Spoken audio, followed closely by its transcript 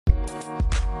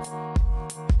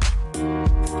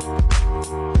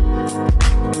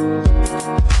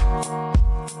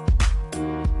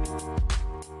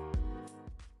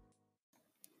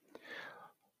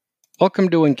Welcome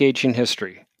to Engaging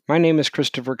History. My name is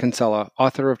Christopher Kinsella,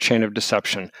 author of Chain of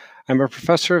Deception. I'm a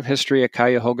professor of history at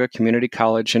Cuyahoga Community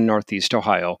College in Northeast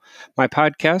Ohio. My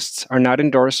podcasts are not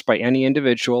endorsed by any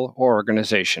individual or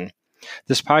organization.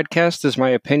 This podcast is my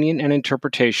opinion and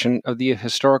interpretation of the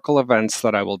historical events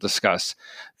that I will discuss.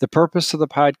 The purpose of the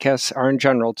podcasts are in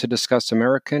general to discuss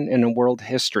American and world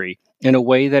history in a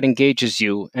way that engages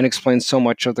you and explains so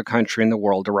much of the country and the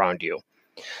world around you.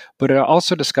 But I'll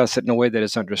also discuss it in a way that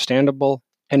is understandable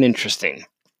and interesting.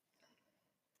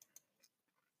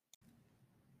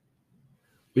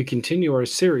 We continue our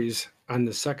series on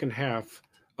the second half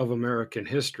of American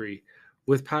history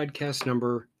with podcast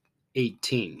number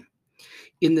 18.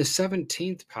 In the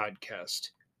 17th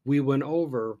podcast, we went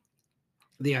over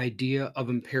the idea of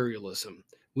imperialism.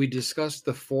 We discussed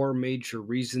the four major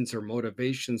reasons or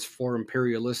motivations for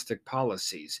imperialistic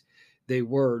policies. They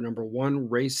were, number one,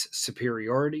 race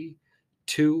superiority,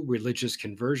 2, religious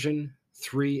conversion,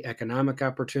 3, economic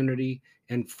opportunity,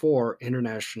 and 4,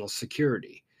 international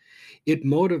security. It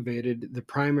motivated the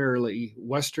primarily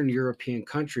Western European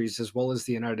countries as well as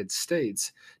the United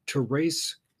States to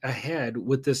race ahead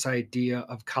with this idea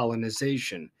of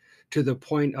colonization to the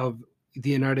point of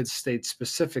the United States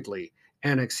specifically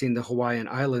annexing the Hawaiian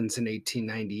Islands in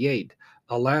 1898,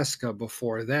 Alaska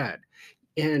before that,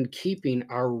 and keeping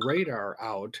our radar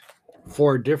out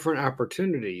for different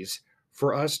opportunities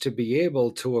for us to be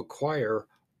able to acquire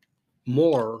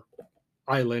more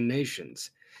island nations.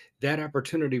 That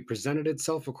opportunity presented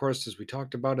itself, of course, as we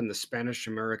talked about in the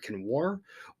Spanish-American War,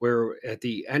 where at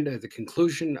the end of the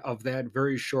conclusion of that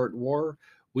very short war,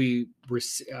 we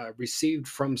received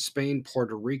from Spain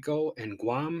Puerto Rico and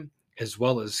Guam, as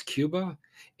well as Cuba,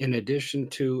 in addition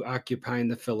to occupying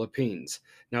the Philippines.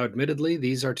 Now, admittedly,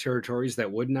 these are territories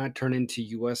that would not turn into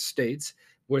U.S. states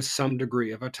with some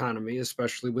degree of autonomy,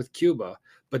 especially with Cuba.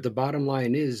 But the bottom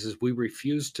line is we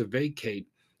refused to vacate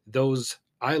those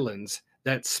islands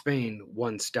that Spain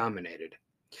once dominated.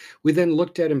 We then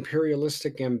looked at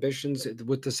imperialistic ambitions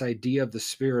with this idea of the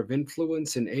sphere of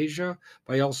influence in Asia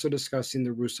by also discussing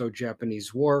the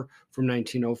Russo-Japanese War from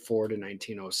 1904 to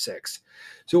 1906.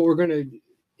 So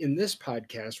in this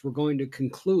podcast, we're going to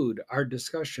conclude our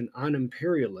discussion on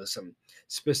imperialism,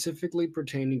 specifically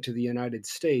pertaining to the United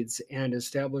States and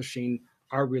establishing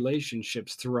our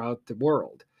relationships throughout the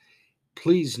world.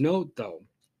 Please note, though,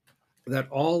 that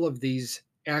all of these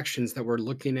actions that we're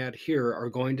looking at here are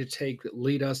going to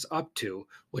lead us up to,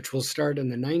 which will start in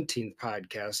the 19th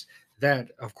podcast, that,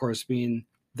 of course, being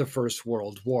the First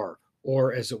World War,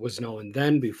 or as it was known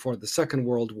then before the Second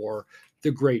World War, the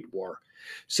Great War.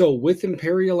 So with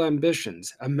imperial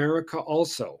ambitions, America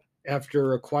also,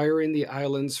 after acquiring the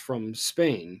islands from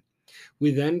Spain, we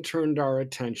then turned our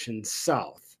attention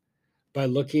south by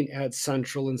looking at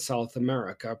Central and South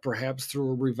America, perhaps through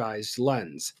a revised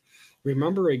lens.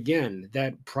 Remember again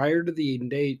that prior to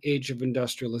the age of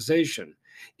industrialization,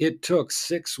 it took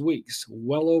 6 weeks,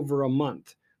 well over a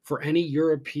month, for any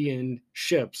European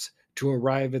ships to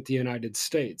arrive at the United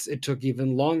States. It took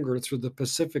even longer through the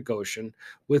Pacific Ocean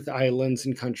with islands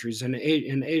and countries in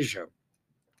Asia.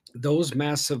 Those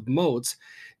massive moats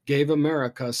gave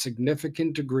America a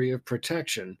significant degree of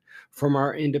protection from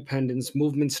our independence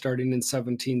movement starting in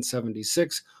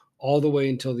 1776 all the way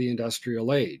until the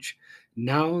industrial age.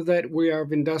 Now that we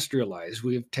have industrialized,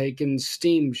 we have taken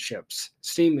steam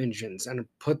engines, and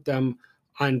put them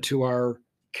onto our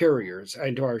carriers,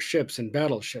 into our ships and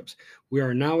battleships. We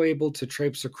are now able to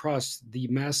traipse across the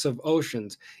massive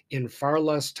oceans in far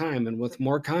less time and with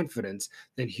more confidence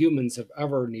than humans have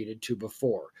ever needed to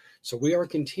before. So we are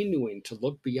continuing to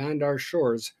look beyond our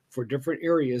shores for different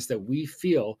areas that we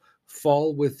feel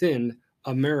fall within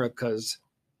America's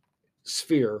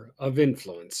sphere of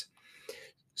influence.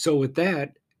 So with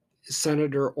that,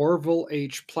 Senator Orville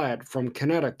H. Platt from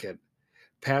Connecticut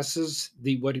passes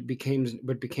what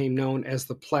became known as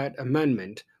the Platt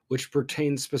Amendment, which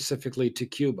pertains specifically to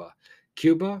Cuba.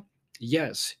 Cuba,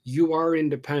 yes, you are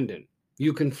independent.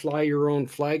 You can fly your own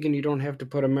flag and you don't have to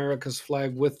put America's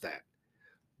flag with that.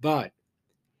 But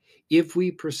if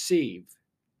we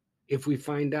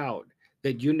find out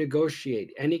that you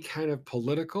negotiate any kind of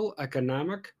political,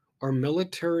 economic, or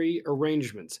military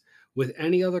arrangements with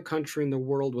any other country in the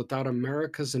world without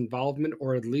America's involvement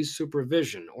or at least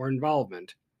supervision or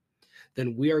involvement,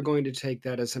 then we are going to take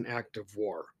that as an act of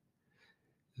war.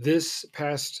 This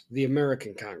passed the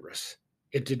American Congress.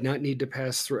 It did not need to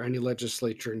pass through any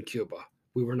legislature in Cuba.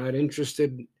 We were not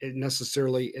interested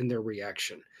necessarily in their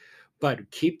reaction. But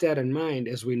keep that in mind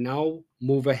as we now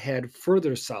move ahead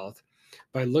further south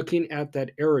by looking at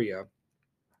that area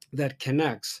that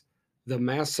connects the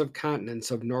massive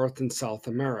continents of North and South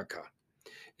America,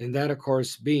 and that, of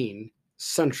course, being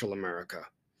Central America.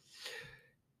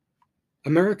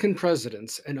 American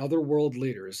presidents and other world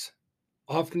leaders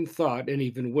often thought and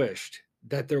even wished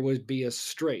that there would be a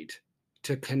strait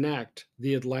to connect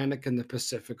the Atlantic and the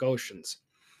Pacific Oceans.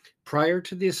 Prior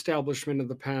to the establishment of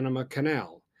the Panama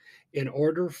Canal, in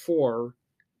order for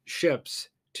ships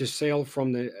to sail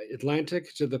from the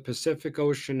Atlantic to the Pacific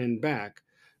Ocean and back,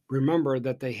 remember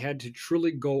that they had to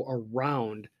truly go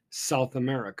around South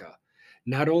America.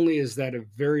 Not only is that a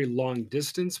very long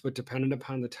distance, but depending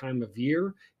upon the time of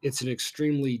year, it's an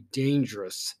extremely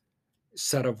dangerous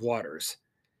set of waters.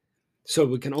 So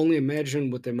we can only imagine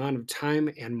with the amount of time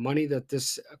and money that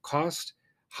this cost,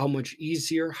 how much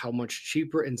easier, how much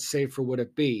cheaper and safer would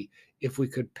it be if we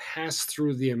could pass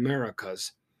through the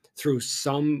Americas through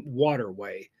some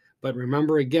waterway. But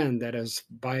remember again that as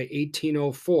by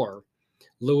 1804,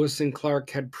 Lewis and Clark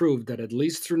had proved that at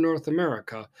least through North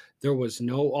America, there was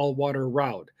no all-water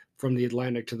route from the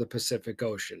Atlantic to the Pacific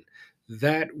Ocean.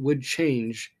 That would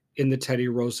change in the Teddy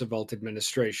Roosevelt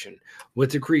administration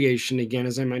with the creation, again,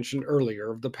 as I mentioned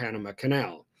earlier, of the Panama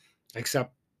Canal.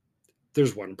 Except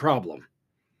there's one problem.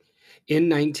 In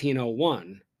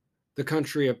 1901, the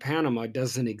country of Panama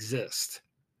doesn't exist.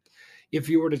 If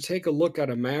you were to take a look at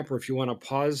a map, or if you want to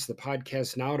pause the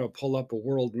podcast now to pull up a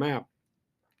world map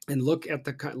and look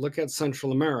at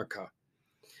Central America,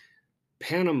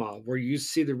 Panama, where you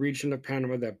see the region of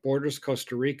Panama that borders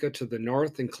Costa Rica to the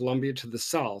north and Colombia to the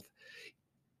south,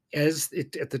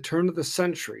 at the turn of the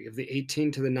century of the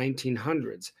 18 to the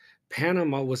 1900s,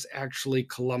 Panama was actually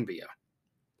Colombia.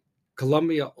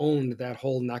 Colombia owned that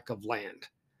whole neck of land.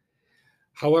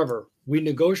 However, we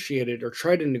negotiated or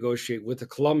tried to negotiate with the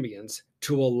Colombians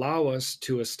to allow us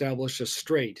to establish a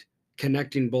strait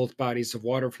connecting both bodies of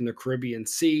water from the Caribbean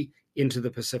Sea into the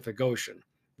Pacific Ocean.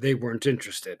 They weren't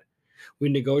interested. We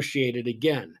negotiated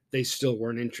again. They still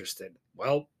weren't interested.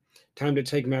 Well, time to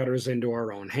take matters into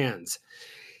our own hands.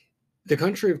 The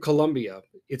country of Colombia,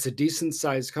 it's a decent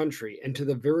sized country, and to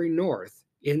the very north,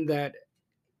 in that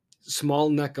small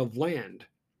neck of land,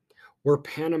 were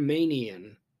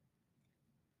Panamanian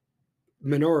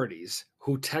minorities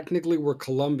who technically were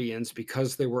Colombians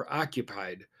because they were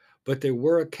occupied, but they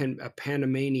were a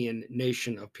Panamanian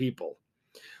nation of people.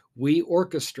 We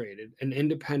orchestrated an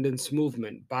independence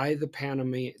movement by the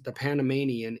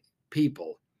Panamanian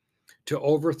people to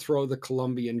overthrow the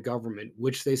Colombian government,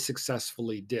 which they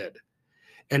successfully did.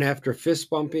 And after fist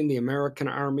bumping the American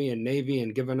Army and Navy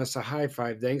and giving us a high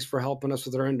five, thanks for helping us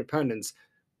with our independence,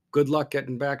 good luck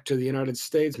getting back to the United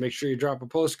States, make sure you drop a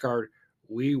postcard,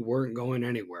 we weren't going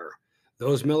anywhere.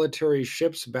 Those military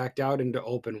ships backed out into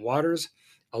open waters,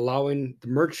 allowing the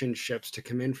merchant ships to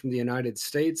come in from the United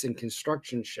States and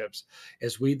construction ships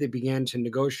as we began to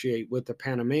negotiate with the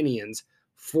Panamanians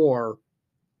for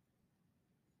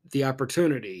the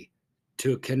opportunity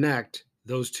to connect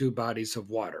those two bodies of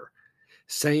water.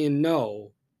 Saying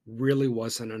no really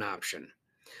wasn't an option.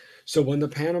 So when the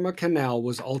Panama Canal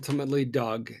was ultimately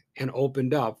dug and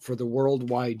opened up for the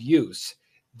worldwide use,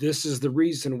 this is the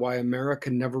reason why America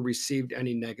never received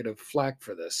any negative flack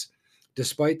for this,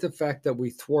 despite the fact that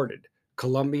we thwarted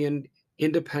Colombian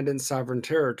independent sovereign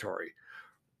territory,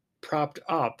 propped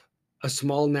up a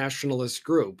small nationalist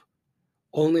group,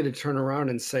 only to turn around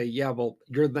and say, yeah, well,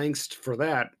 your thanks for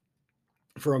that,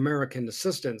 for American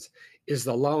assistance, is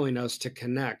allowing us to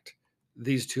connect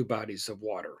these two bodies of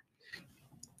water.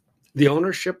 The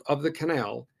ownership of the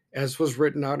canal, as was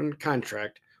written out in the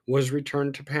contract, was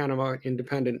returned to Panama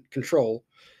Independent Control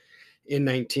in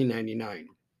 1999.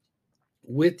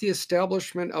 With the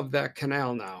establishment of that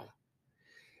canal now,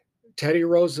 Teddy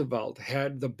Roosevelt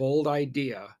had the bold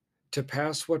idea to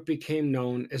pass what became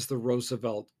known as the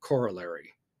Roosevelt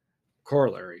Corollary.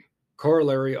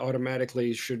 Corollary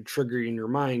automatically should trigger in your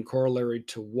mind corollary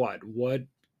to what?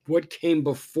 What came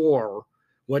before?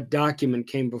 What document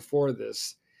came before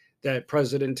this that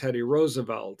President Teddy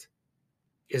Roosevelt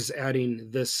is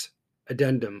adding this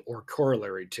addendum or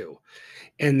corollary to?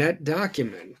 And that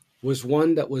document was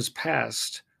one that was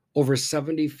passed over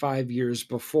 75 years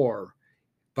before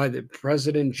by the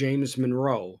President James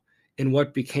Monroe in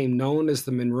what became known as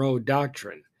the Monroe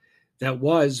Doctrine, that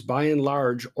was by and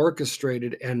large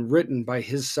orchestrated and written by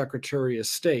his Secretary of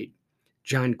State,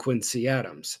 John Quincy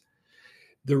Adams.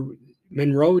 The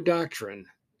Monroe Doctrine,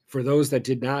 for those that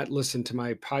did not listen to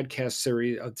my podcast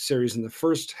series in the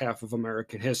first half of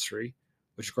American history,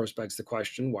 which of course begs the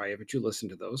question, why haven't you listened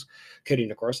to those?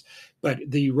 Kidding, of course. But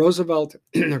the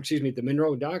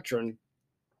Monroe Doctrine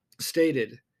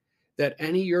stated that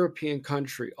any European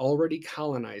country already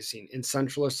colonizing in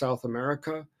Central or South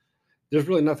America, there's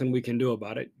really nothing we can do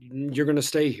about it. You're going to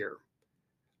stay here.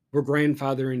 We're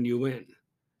grandfathering you in.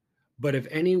 But if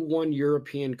any one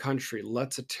European country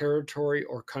lets a territory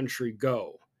or country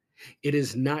go, it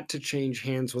is not to change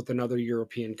hands with another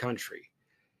European country.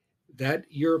 That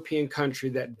European country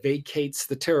that vacates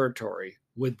the territory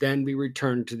would then be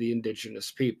returned to the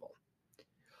indigenous people.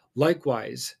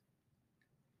 Likewise,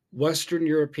 Western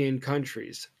European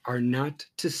countries are not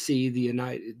to see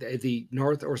the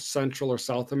North or Central or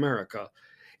South America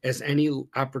as any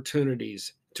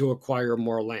opportunities to acquire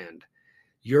more land.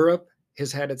 Europe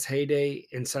has had its heyday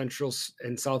in Central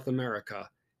and South America,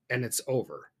 and it's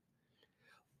over.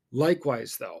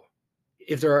 Likewise, though,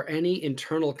 if there are any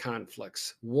internal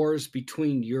conflicts, wars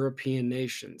between European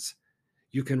nations,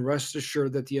 you can rest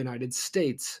assured that the United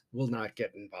States will not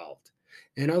get involved.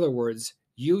 In other words,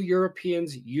 you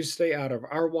Europeans, you stay out of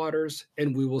our waters,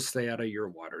 and we will stay out of your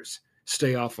waters.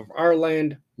 Stay off of our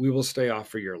land, we will stay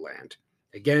off of your land.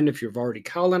 Again, if you've already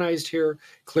colonized here,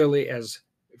 clearly as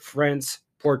France,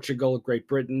 Portugal, Great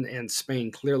Britain, and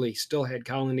Spain clearly still had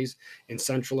colonies in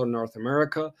Central or North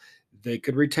America, they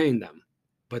could retain them.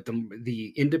 But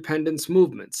the independence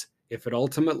movements, if it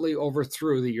ultimately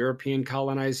overthrew the European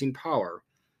colonizing power,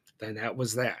 then that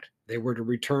was that. They were to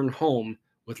return home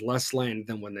with less land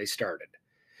than when they started.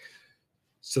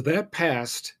 So that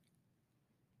passed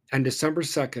on December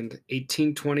 2nd,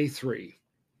 1823,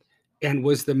 and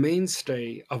was the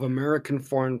mainstay of American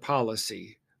foreign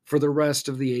policy for the rest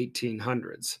of the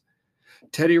 1800s.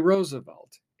 Teddy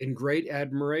Roosevelt, in great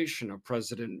admiration of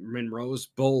President Monroe's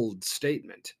bold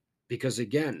statement, because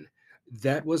again,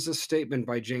 that was a statement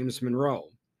by James Monroe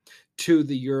to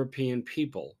the European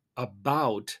people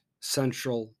about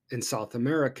Central and South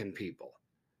American people.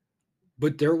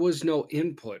 But there was no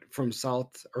input from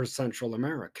South or Central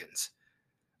Americans.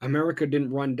 America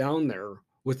didn't run down there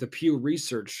with a Pew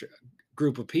Research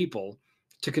group of people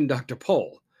to conduct a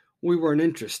poll. We weren't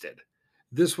interested.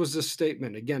 This was a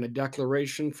statement, again, a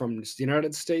declaration from the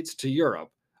United States to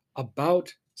Europe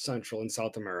about Central and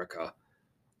South America,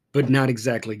 but not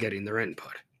exactly getting their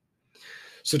input.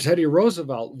 So Teddy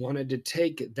Roosevelt wanted to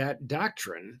take that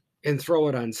doctrine and throw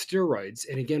it on steroids,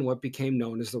 and again, what became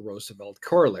known as the Roosevelt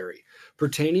Corollary,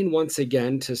 pertaining once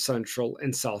again to Central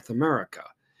and South America.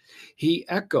 He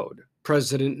echoed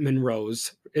President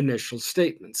Monroe's initial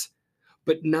statements.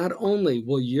 But not only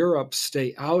will Europe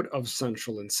stay out of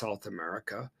Central and South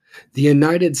America, the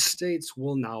United States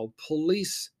will now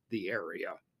police the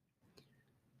area.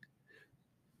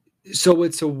 So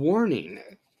it's a warning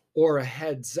or a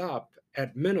heads up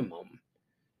at minimum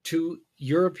to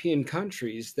European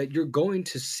countries that you're going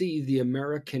to see the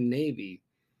American Navy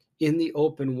in the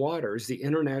open waters, the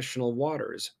international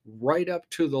waters, right up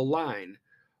to the line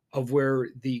of where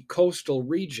the coastal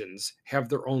regions have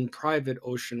their own private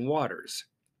ocean waters.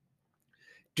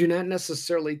 Do not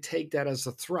necessarily take that as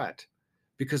a threat,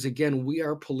 because again, we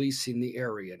are policing the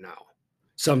area now,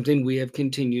 something we have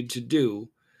continued to do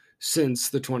since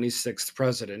the 26th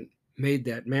president made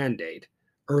that mandate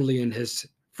early in his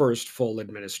first full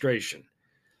administration.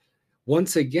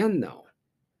 Once again, though,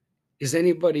 is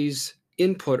anybody's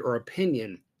input or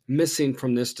opinion missing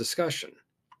from this discussion?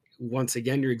 Once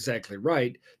again, you're exactly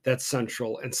right. That's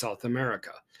Central and South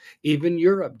America. Even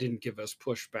Europe didn't give us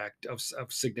pushback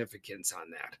of significance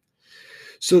on that.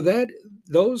 So that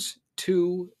those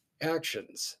two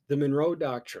actions, the Monroe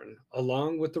Doctrine,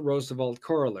 along with the Roosevelt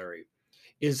Corollary,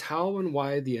 is how and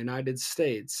why the United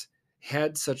States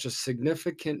had such a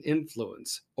significant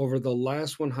influence over the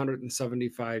last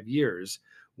 175 years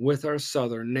with our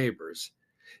southern neighbors.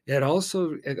 It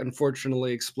also,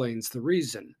 unfortunately, explains the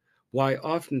reason why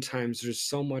oftentimes there's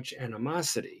so much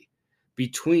animosity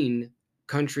between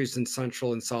countries in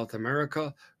Central and South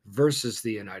America versus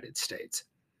the United States.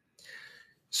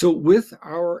 So, with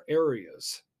our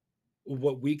areas,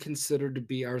 what we consider to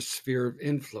be our sphere of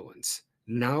influence,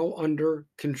 now under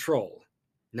control,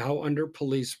 now under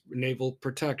police naval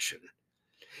protection,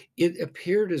 it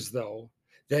appeared as though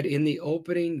that in the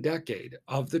opening decade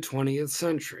of the 20th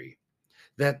century,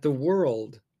 that the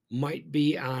world might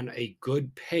be on a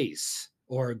good pace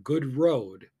or a good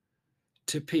road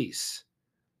to peace.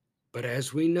 But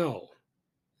as we know,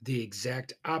 the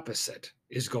exact opposite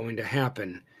is going to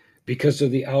happen because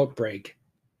of the outbreak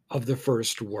of the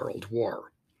First World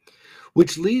War.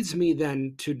 Which leads me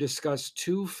then to discuss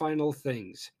two final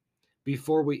things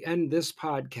before we end this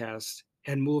podcast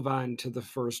and move on to the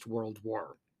First World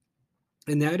War.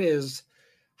 And that is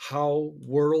how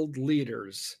world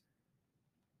leaders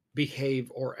behave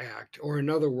or act, or in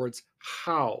other words,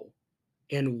 how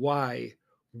and why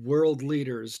world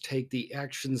leaders take the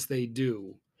actions they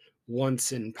do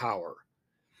once in power.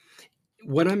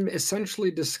 What I'm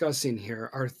essentially discussing here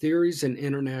are theories in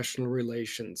international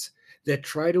relations that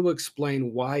try to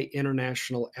explain why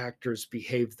international actors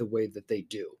behave the way that they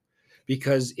do.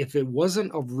 Because if it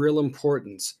wasn't of real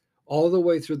importance all the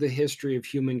way through the history of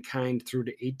humankind through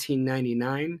to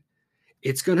 1899,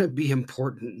 it's going to be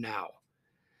important now.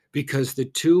 Because the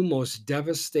two most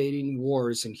devastating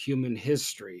wars in human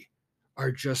history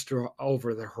are just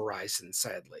over the horizon,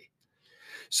 sadly.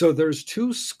 So there's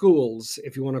two schools,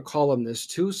 if you want to call them this,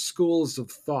 two schools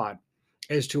of thought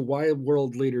as to why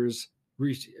world leaders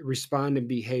respond and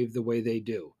behave the way they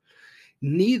do.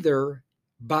 Neither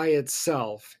by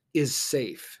itself is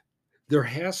safe. There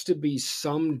has to be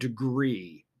some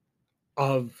degree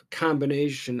of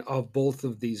combination of both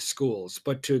of these schools,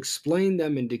 but to explain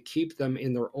them and to keep them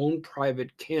in their own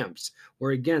private camps,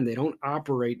 where again, they don't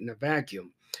operate in a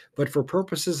vacuum. But for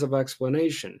purposes of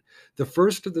explanation, the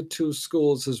first of the two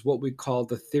schools is what we call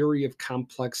the theory of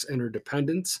complex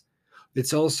interdependence.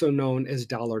 It's also known as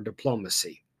dollar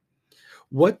diplomacy.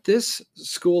 What this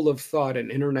school of thought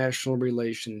in international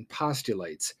relation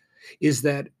postulates is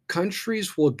that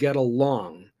countries will get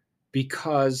along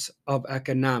because of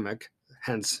economic,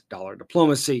 hence dollar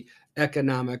diplomacy,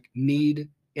 economic need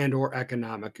and or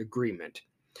economic agreement.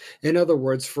 In other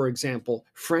words, for example,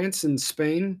 France and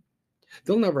Spain,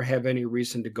 they'll never have any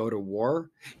reason to go to war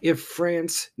if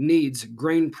France needs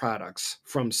grain products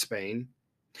from Spain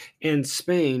and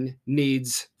Spain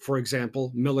needs, for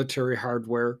example, military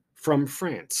hardware from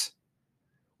France.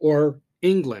 Or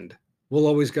England will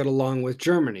always get along with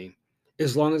Germany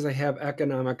as long as they have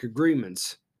economic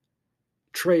agreements,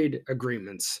 trade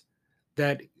agreements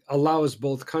that allows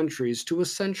both countries to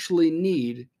essentially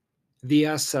need the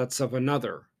assets of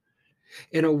another.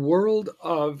 In a world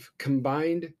of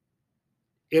combined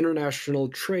international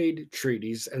trade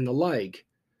treaties and the like,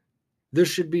 there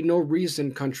should be no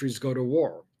reason countries go to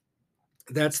war.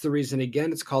 That's the reason,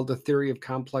 again, it's called the theory of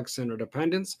complex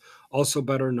interdependence, also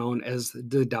better known as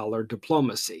the dollar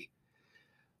diplomacy.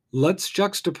 Let's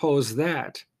juxtapose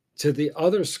that to the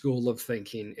other school of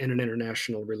thinking in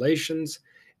international relations,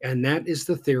 and that is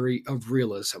the theory of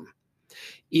realism.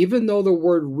 Even though the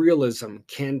word realism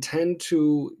can tend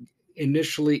to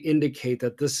initially indicate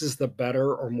that this is the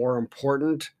better or more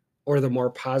important or the more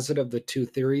positive of the two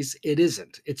theories, it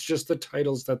isn't. It's just the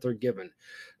titles that they're given.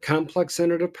 Complex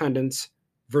interdependence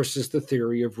versus the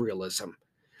theory of realism.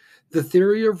 The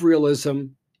theory of realism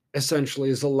essentially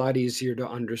is a lot easier to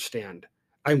understand.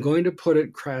 I'm going to put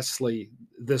it crassly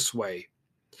this way.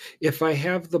 If I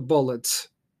have the bullets,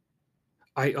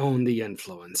 I own the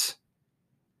influence.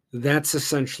 That's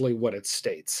essentially what it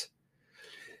states.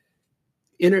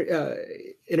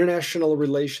 International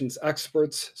relations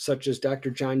experts such as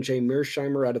Dr. John J.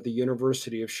 Mearsheimer out of the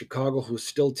University of Chicago, who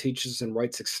still teaches and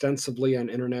writes extensively on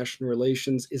international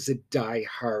relations, is a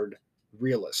die-hard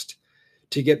realist.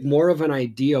 To get more of an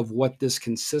idea of what this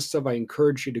consists of, I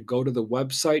encourage you to go to the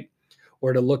website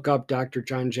or to look up Dr.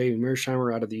 John J.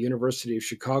 Mearsheimer out of the University of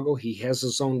Chicago. He has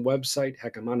his own website.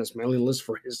 Heck, I'm on his mailing list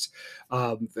for his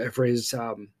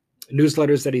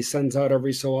newsletters that he sends out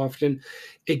every so often.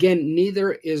 Again,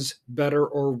 neither is better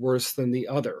or worse than the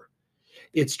other.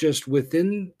 It's just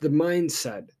within the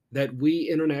mindset that we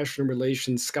international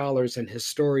relations scholars and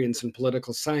historians and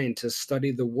political scientists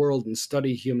study the world and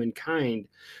study humankind,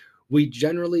 we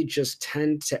generally just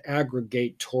tend to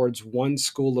aggregate towards one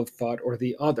school of thought or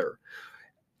the other.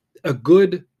 A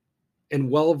good and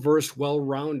well-versed,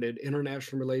 well-rounded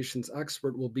international relations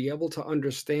expert will be able to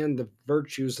understand the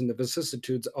virtues and the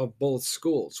vicissitudes of both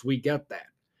schools. We get that.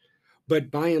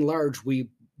 But by and large, we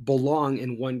belong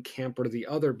in one camp or the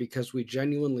other because we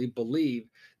genuinely believe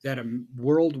that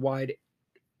worldwide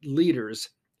leaders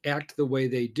act the way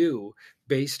they do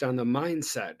based on the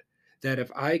mindset that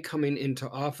if I coming into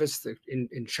office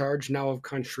in charge now of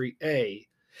country A,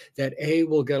 that A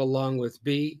will get along with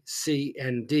B, C,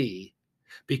 and D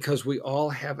because we all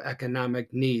have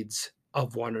economic needs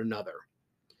of one another.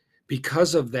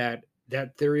 Because of that,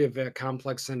 that theory of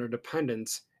complex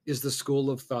interdependence is the school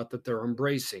of thought that they're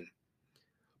embracing.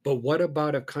 But what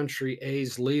about if country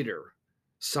A's leader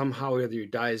somehow either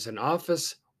dies in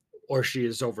office or she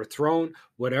is overthrown,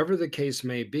 whatever the case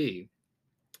may be?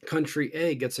 Country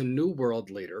A gets a new world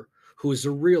leader who is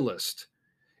a realist,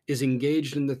 is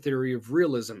engaged in the theory of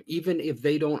realism, even if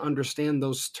they don't understand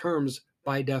those terms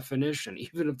by definition,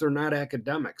 even if they're not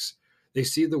academics. They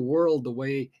see the world the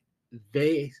way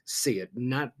they see it,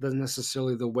 not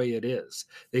necessarily the way it is.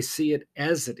 They see it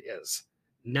as it is,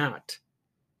 not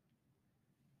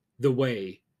the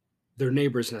way their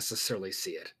neighbors necessarily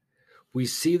see it. We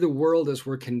see the world as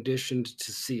we're conditioned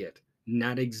to see it,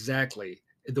 not exactly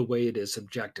the way it is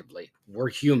objectively. We're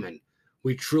human.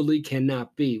 We truly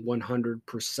cannot be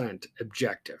 100%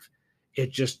 objective.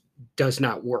 It just does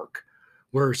not work.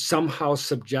 We're somehow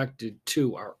subjected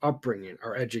to our upbringing,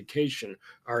 our education,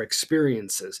 our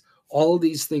experiences. All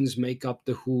these things make up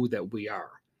the who that we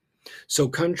are. So,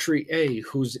 country A,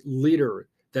 whose leader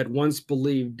that once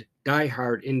believed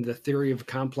diehard in the theory of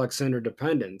complex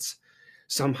interdependence,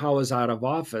 somehow is out of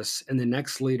office, and the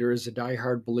next leader is a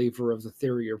diehard believer of the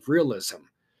theory of realism.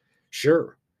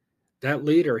 Sure, that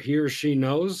leader, he or she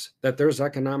knows that there's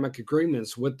economic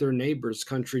agreements with their neighbors,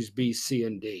 countries B, C,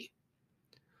 and D.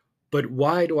 But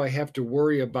why do I have to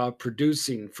worry about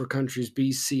producing for countries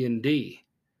B, C, and D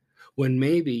when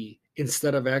maybe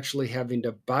instead of actually having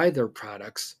to buy their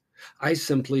products, I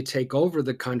simply take over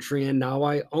the country and now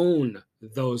I own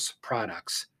those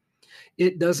products?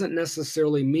 It doesn't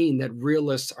necessarily mean that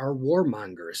realists are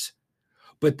warmongers,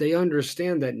 but they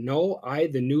understand that no, I,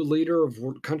 the new leader of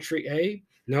country A,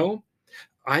 no,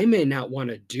 I may not want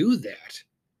to do that.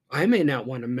 I may not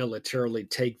want to militarily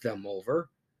take them over,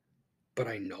 but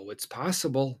I know it's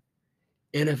possible.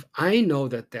 And if I know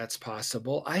that that's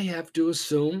possible, I have to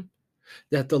assume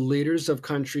that the leaders of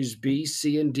countries B,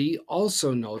 C, and D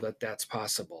also know that that's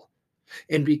possible.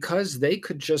 And because they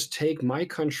could just take my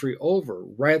country over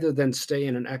rather than stay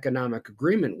in an economic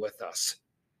agreement with us,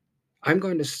 I'm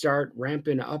going to start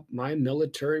ramping up my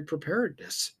military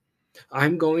preparedness.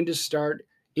 I'm going to start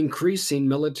increasing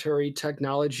military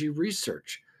technology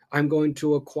research. I'm going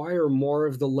to acquire more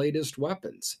of the latest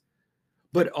weapons.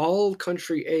 But all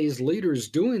country A's leaders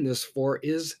doing this for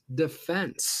is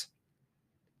defense.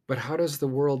 But how does the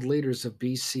world leaders of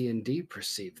B, C, and D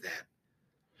perceive that?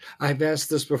 I've asked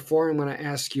this before. I'm going to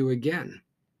ask you again.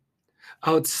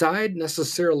 Outside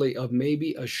necessarily of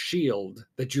maybe a shield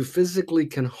that you physically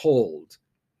can hold,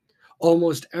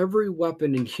 almost every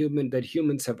weapon that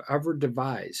humans have ever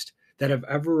devised, that have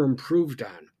ever improved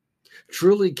on,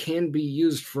 truly can be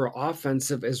used for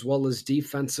offensive as well as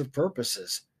defensive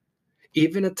purposes.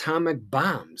 Even atomic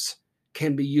bombs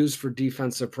can be used for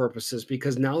defensive purposes,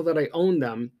 because now that I own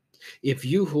them, if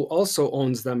you who also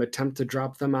owns them attempt to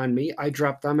drop them on me, I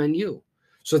drop them on you.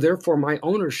 So therefore, my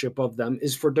ownership of them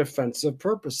is for defensive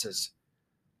purposes.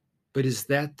 But is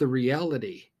that the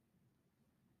reality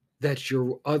that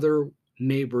your other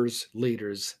neighbors'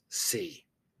 leaders see?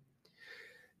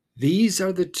 These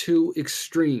are the two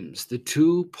extremes, the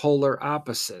two polar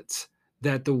opposites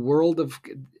that the world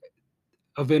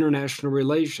of international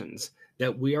relations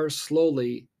that we are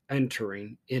slowly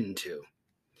entering into.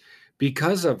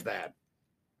 Because of that,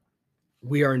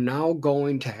 we are now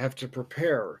going to have to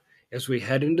prepare as we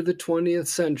head into the 20th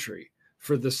century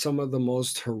for some of the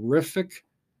most horrific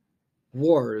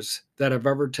wars that have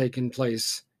ever taken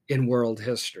place in world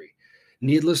history.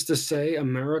 Needless to say,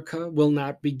 America will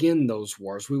not begin those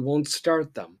wars. We won't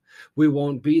start them. We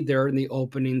won't be there in the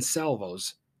opening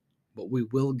salvos, but we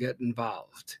will get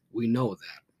involved. We know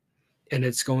that. And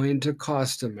it's going to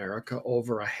cost America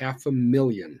over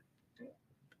 500,000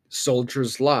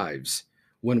 soldiers' lives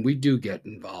when we do get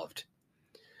involved.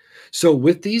 So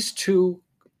with these two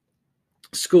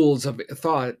schools of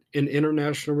thought in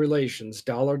international relations,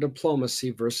 dollar diplomacy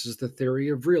versus the theory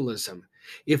of realism,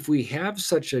 if we have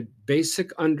such a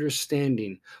basic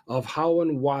understanding of how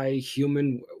and why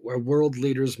human world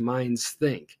leaders' minds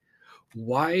think,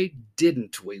 why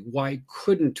couldn't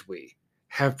we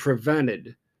have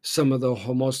prevented some of the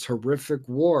most horrific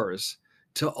wars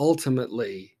to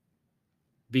ultimately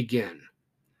begin?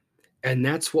 And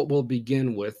that's what we'll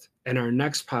begin with in our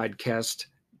next podcast,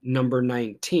 number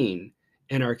 19,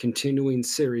 in our continuing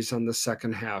series on the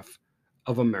second half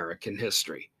of American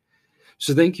history.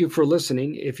 So thank you for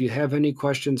listening. If you have any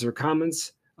questions or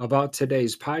comments about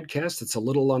today's podcast, it's a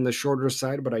little on the shorter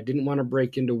side, but I didn't want to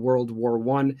break into World War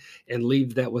I and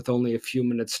leave that with only a few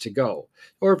minutes to go.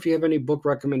 Or if you have any book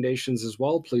recommendations as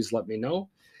well, please let me know.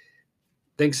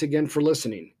 Thanks again for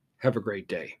listening. Have a great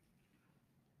day.